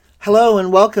Hello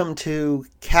and welcome to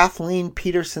Kathleen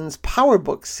Peterson's Power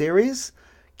Book series,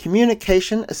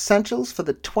 Communication Essentials for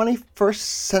the 21st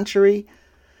Century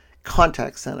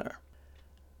Contact Center.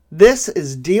 This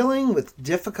is dealing with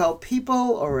difficult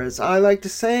people, or as I like to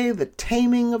say, the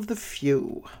taming of the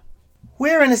few.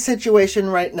 We're in a situation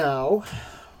right now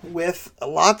with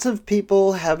lots of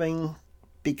people having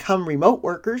become remote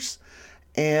workers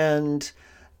and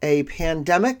a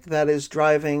pandemic that is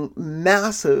driving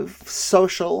massive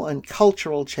social and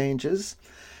cultural changes.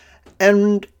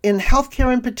 And in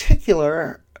healthcare in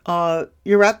particular,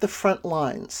 you're at the front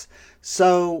lines.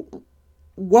 So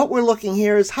what we're looking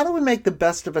here is how do we make the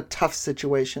best of a tough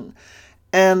situation?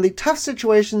 And the tough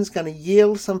situation is going to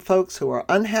yield some folks who are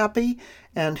unhappy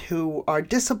and who are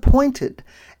disappointed.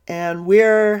 And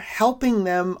we're helping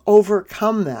them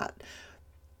overcome that.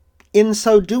 In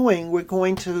so doing, we're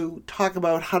going to talk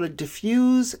about how to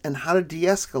diffuse and how to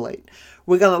de-escalate.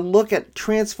 We're going to look at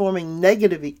transforming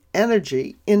negative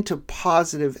energy into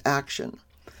positive action.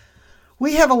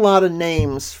 We have a lot of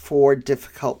names for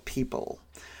difficult people.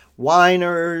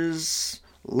 Whiners,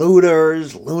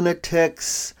 looters,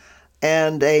 lunatics,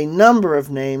 and a number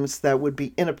of names that would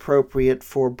be inappropriate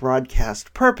for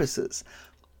broadcast purposes.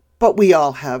 But we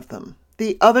all have them.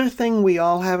 The other thing we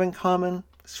all have in common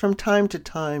is from time to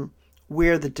time,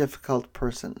 we're the difficult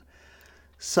person.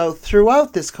 So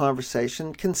throughout this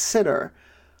conversation, consider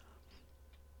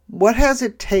what has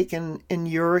it taken in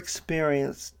your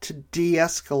experience to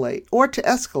de-escalate or to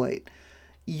escalate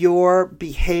your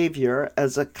behavior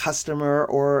as a customer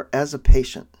or as a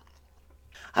patient.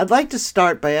 I'd like to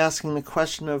start by asking the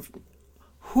question of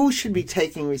who should be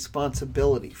taking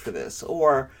responsibility for this,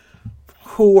 or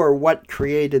who or what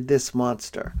created this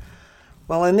monster.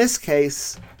 Well, in this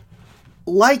case,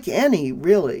 like any,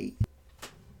 really,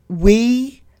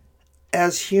 we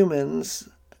as humans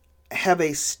have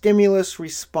a stimulus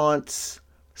response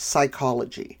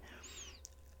psychology.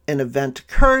 An event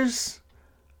occurs,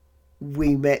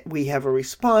 we have a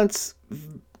response.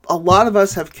 A lot of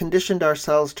us have conditioned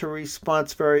ourselves to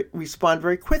respond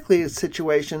very quickly to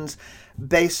situations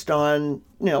based on,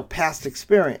 past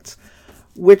experience,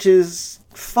 which is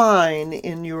fine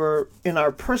in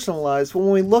our personal lives.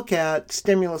 When we look at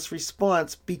stimulus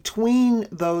response, between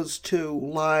those two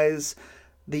lies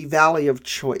the valley of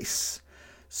choice.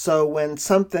 So when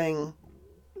something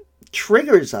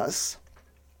triggers us,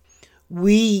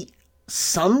 we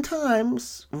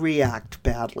sometimes react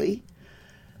badly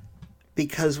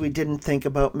because we didn't think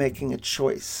about making a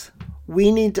choice.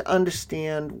 We need to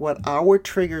understand what our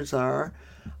triggers are.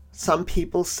 Some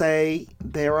people say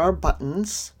there are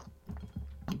buttons,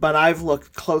 but I've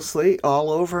looked closely all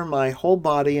over my whole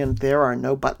body and there are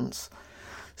no buttons.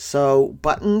 So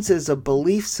buttons is a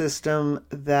belief system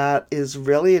that is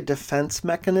really a defense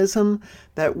mechanism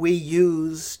that we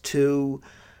use to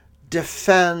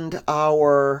defend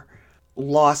our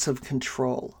loss of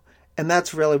control. And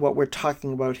that's really what we're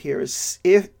talking about here is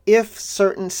if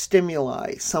certain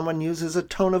stimuli, someone uses a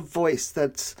tone of voice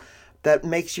that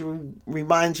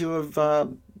reminds you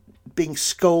of being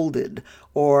scolded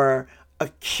or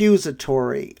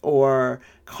accusatory or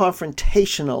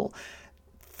confrontational.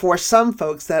 For some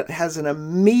folks, that has an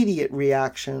immediate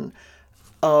reaction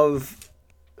of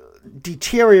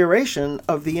deterioration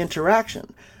of the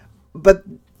interaction. But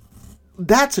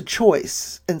that's a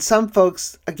choice. And some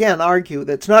folks, again, argue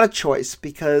that it's not a choice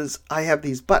because I have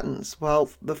these buttons. Well,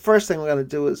 the first thing we're going to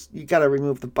do is you got to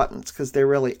remove the buttons because there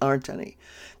really aren't any.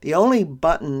 The only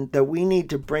button that we need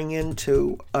to bring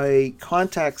into a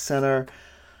contact center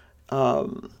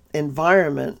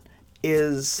environment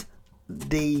is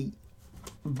the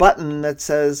button that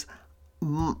says,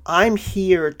 I'm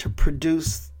here to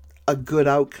produce a good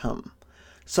outcome.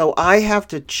 So I have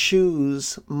to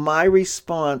choose my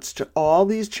response to all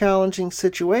these challenging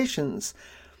situations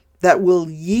that will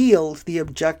yield the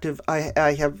objective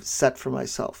I have set for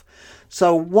myself.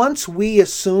 So once we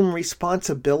assume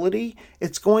responsibility,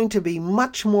 it's going to be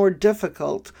much more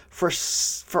difficult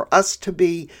for us to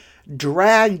be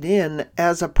dragged in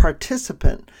as a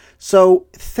participant. So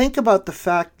think about the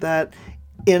fact that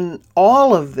in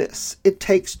all of this, it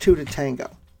takes two to tango.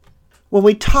 When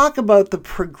we talk about the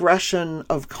progression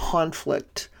of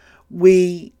conflict,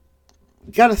 we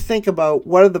got to think about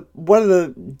what are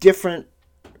the different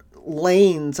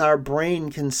lanes our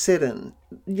brain can sit in.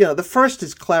 The first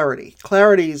is clarity.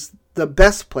 Clarity is the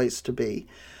best place to be.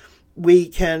 We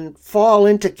can fall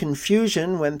into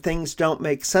confusion when things don't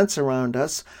make sense around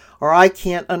us, or I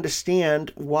can't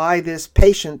understand why this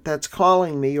patient that's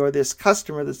calling me or this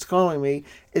customer that's calling me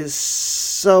is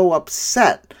so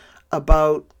upset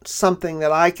about something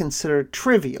that I consider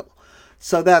trivial.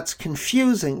 So that's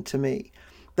confusing to me.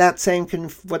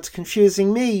 What's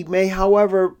confusing me may,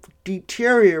 however,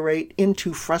 deteriorate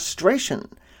into frustration.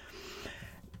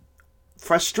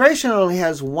 Frustration only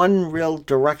has one real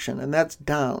direction, and that's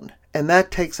down. And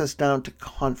that takes us down to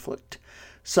conflict.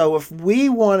 So if we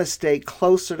want to stay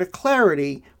closer to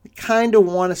clarity, we kind of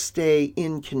want to stay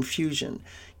in confusion.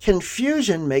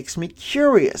 Confusion makes me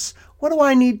curious. What do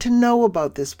I need to know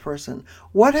about this person?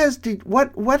 What has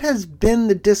been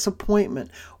the disappointment?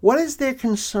 What is their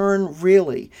concern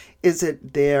really? Is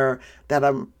it that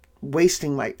I'm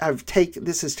wasting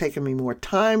this has taken me more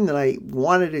time than I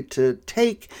wanted it to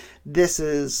take? This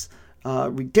is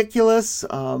ridiculous,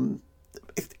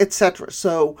 etc.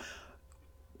 So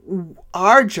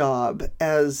our job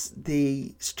as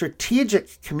the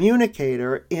strategic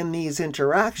communicator in these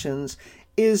interactions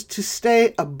is to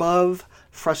stay above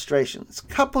frustrations. A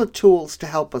couple of tools to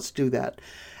help us do that.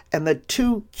 And the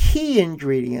two key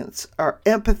ingredients are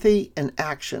empathy and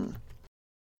action.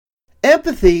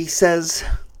 Empathy says,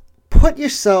 put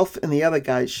yourself in the other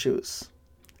guy's shoes.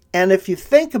 And if you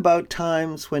think about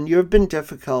times when you've been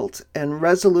difficult and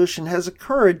resolution has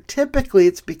occurred, typically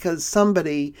it's because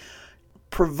somebody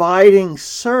providing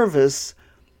service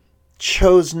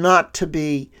chose not to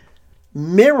be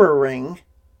mirroring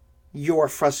your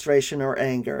frustration or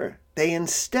anger. They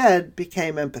instead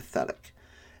became empathetic.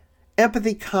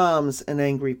 Empathy calms an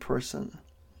angry person.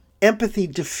 Empathy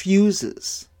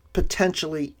diffuses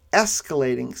potentially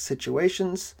escalating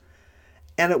situations,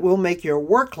 and it will make your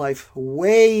work life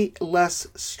way less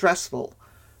stressful.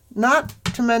 Not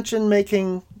to mention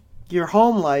making your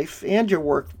home life and your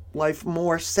work life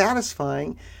more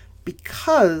satisfying,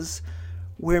 because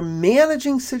we're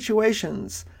managing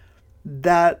situations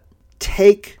that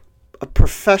take a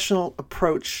professional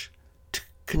approach to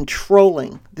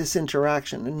controlling this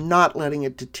interaction and not letting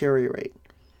it deteriorate.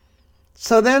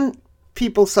 So then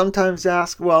people sometimes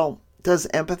ask, well, does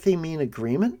empathy mean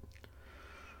agreement?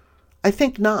 I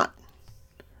think not.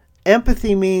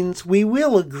 Empathy means we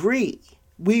will agree.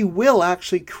 We will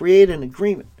actually create an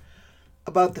agreement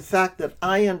about the fact that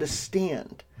I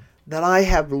understand, that I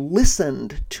have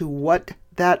listened to what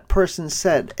that person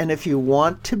said. And if you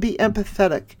want to be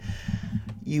empathetic,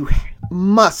 you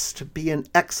must be an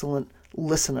excellent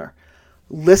listener.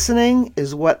 Listening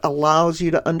is what allows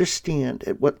you to understand.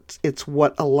 It's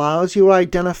what allows you to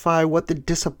identify where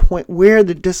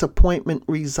the disappointment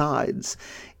resides.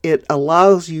 It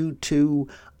allows you to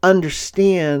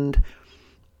understand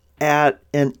at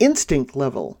an instinct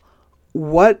level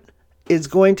what is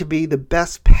going to be the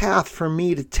best path for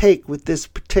me to take with this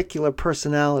particular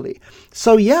personality.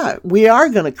 So yeah, we are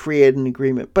going to create an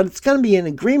agreement, but it's going to be an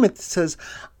agreement that says,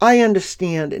 I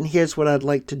understand and here's what I'd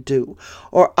like to do.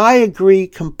 Or I agree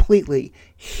completely.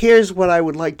 Here's what I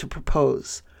would like to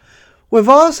propose. We've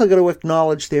also got to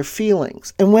acknowledge their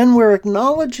feelings. And when we're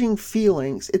acknowledging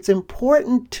feelings, it's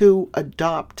important to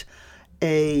adopt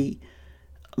a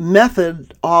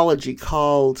methodology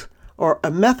called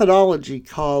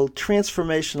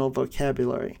transformational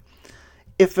vocabulary.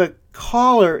 If a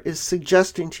caller is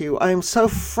suggesting to you, I am so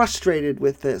frustrated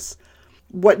with this,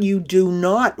 what you do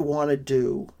not want to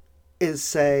do is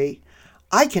say,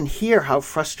 I can hear how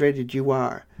frustrated you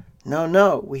are.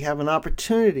 No, we have an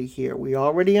opportunity here. We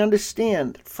already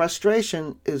understand that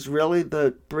frustration is really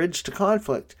the bridge to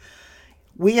conflict.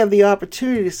 We have the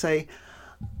opportunity to say,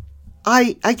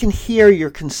 I can hear your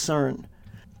concern.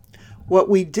 What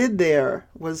we did there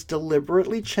was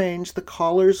deliberately change the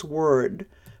caller's word,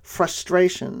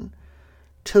 frustration,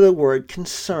 to the word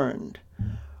concerned,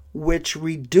 which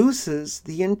reduces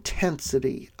the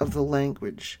intensity of the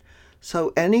language.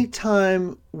 So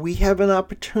anytime we have an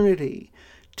opportunity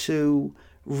to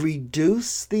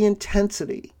reduce the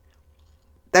intensity,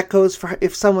 that goes for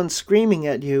if someone's screaming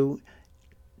at you,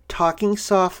 talking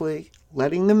softly,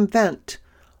 letting them vent,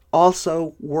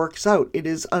 also works out. It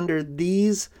is under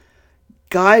these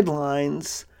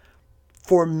guidelines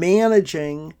for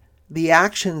managing the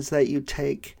actions that you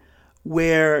take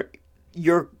where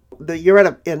you're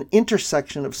at an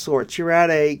intersection of sorts. You're at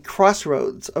a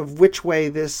crossroads of which way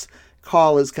this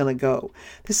call is going to go.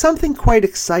 There's something quite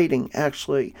exciting,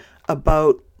 actually,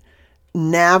 about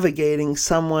navigating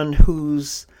someone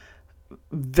who's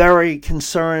very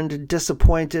concerned,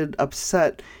 disappointed,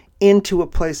 upset into a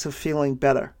place of feeling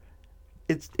better.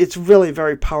 It's really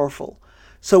very powerful.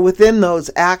 So within those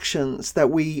actions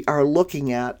that we are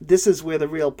looking at, this is where the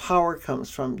real power comes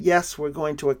from. Yes, we're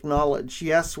going to acknowledge.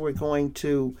 Yes, we're going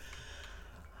to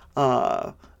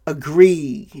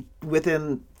agree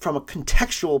from a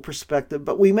contextual perspective,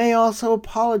 but we may also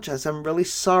apologize. I'm really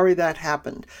sorry that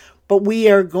happened. But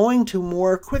we are going to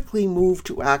more quickly move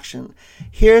to action.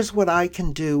 Here's what I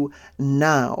can do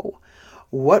now.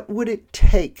 What would it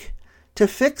take to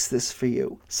fix this for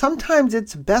you? Sometimes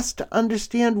it's best to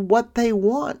understand what they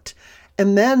want.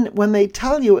 And then when they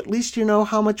tell you, at least you know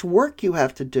how much work you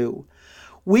have to do.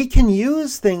 We can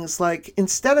use things like,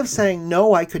 instead of saying,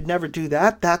 no, I could never do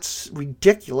that, that's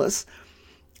ridiculous,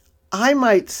 I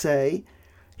might say,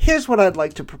 here's what I'd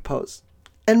like to propose,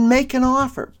 and make an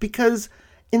offer. Because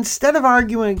instead of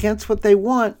arguing against what they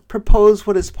want, propose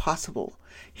what is possible.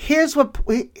 Here's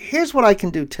what I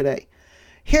can do today.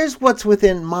 Here's what's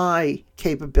within my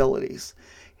capabilities.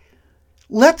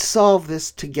 Let's solve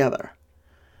this together.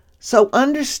 So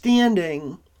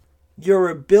understanding your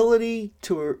ability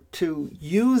to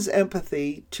use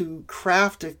empathy to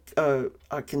craft a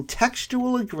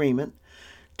contextual agreement,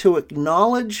 to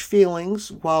acknowledge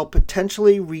feelings while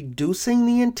potentially reducing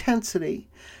the intensity,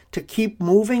 to keep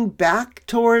moving back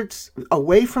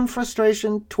away from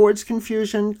frustration, towards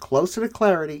confusion, closer to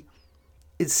clarity,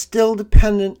 is still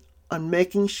dependent on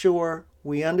making sure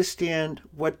we understand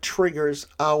what triggers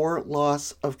our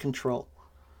loss of control.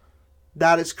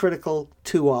 That is critical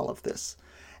to all of this.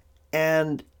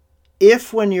 And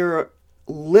if when you're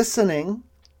listening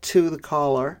to the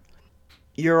caller,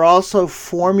 you're also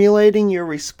formulating your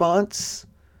response,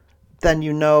 then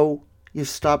you know you've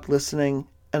stopped listening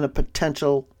and a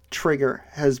potential trigger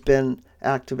has been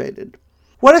activated.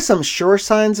 What are some sure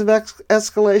signs of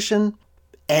escalation?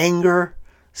 Anger,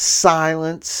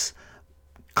 silence,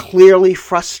 clearly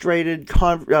frustrated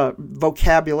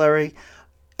vocabulary,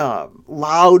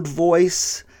 loud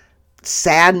voice,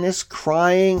 sadness,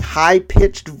 crying,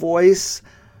 high-pitched voice,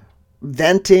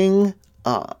 venting,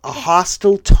 a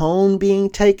hostile tone being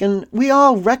taken. We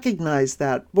all recognize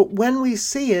that, but when we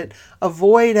see it,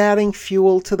 avoid adding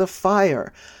fuel to the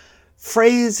fire.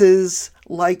 Phrases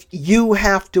like, you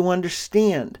have to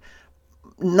understand.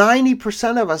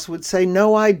 90% of us would say,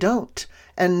 no, I don't.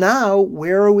 And now,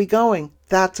 where are we going?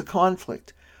 That's a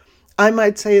conflict. I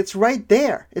might say, it's right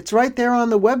there. It's right there on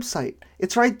the website.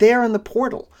 It's right there in the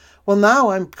portal. Well,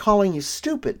 now I'm calling you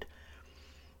stupid.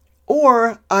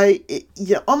 Or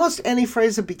almost any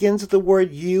phrase that begins with the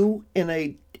word you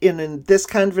in this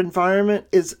kind of environment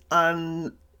is unlikely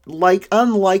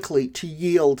to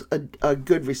yield a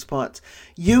good response.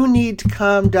 You need to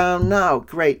calm down now.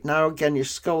 Great. Now again, you're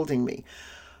scolding me.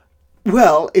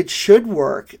 Well, it should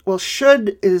work. Well,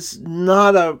 should is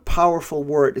not a powerful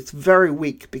word. It's very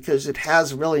weak because it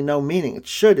has really no meaning. It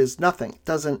should is nothing. It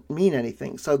doesn't mean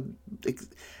anything. So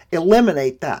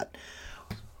eliminate that.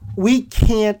 We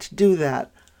can't do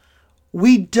that.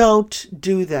 We don't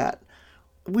do that.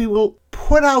 We will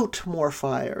put out more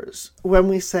fires when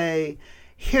we say,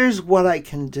 here's what I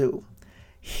can do.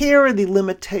 Here are the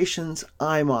limitations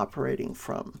I'm operating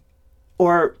from.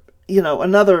 Or,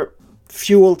 another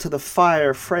fuel to the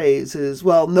fire phrase is,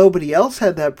 well, nobody else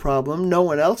had that problem. No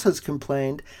one else has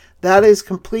complained. That is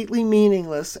completely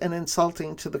meaningless and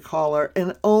insulting to the caller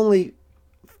and only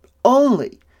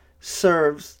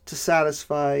serves to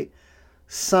satisfy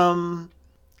some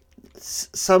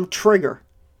trigger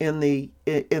in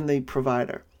the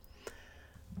provider.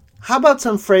 How about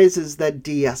some phrases that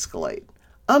de-escalate?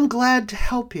 I'm glad to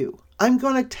help you. I'm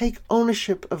going to take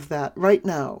ownership of that right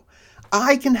now.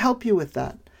 I can help you with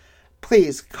that.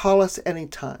 Please call us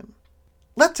anytime.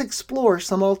 Let's explore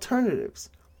some alternatives.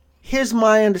 Here's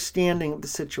my understanding of the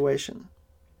situation.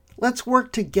 Let's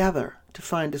work together to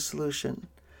find a solution.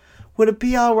 Would it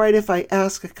be all right if I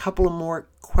ask a couple of more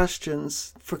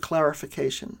questions for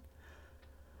clarification?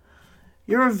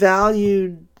 You're a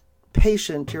valued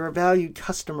patient, you're a valued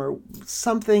customer,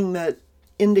 something that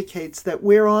indicates that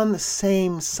we're on the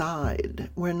same side.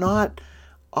 We're not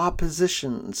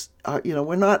oppositions,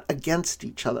 we're not against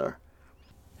each other.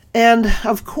 And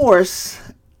of course,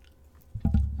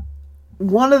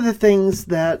 one of the things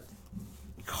that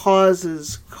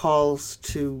causes calls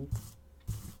to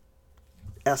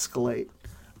escalate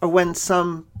or when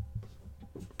some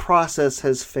process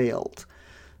has failed.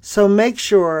 So make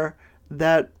sure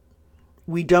that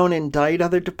we don't indict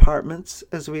other departments,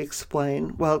 as we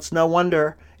explain. Well, it's no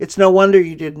wonder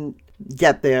you didn't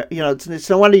get there. It's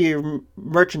no wonder your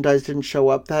merchandise didn't show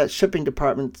up. That shipping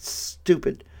department's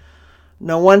stupid.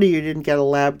 No wonder you didn't get a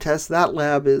lab test. That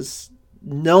lab is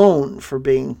known for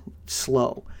being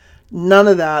slow. None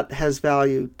of that has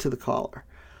value to the caller.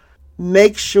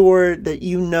 Make sure that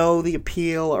you know the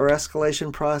appeal or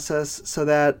escalation process so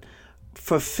that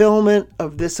fulfillment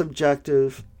of this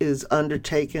objective is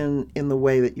undertaken in the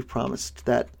way that you promised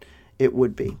that it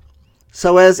would be.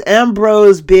 So as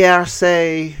Ambrose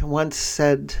Bierce once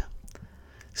said,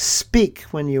 speak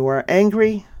when you are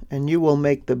angry, and you will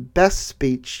make the best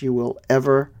speech you will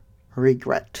ever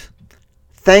regret.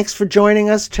 Thanks for joining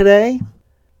us today.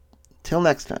 Till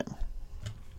next time.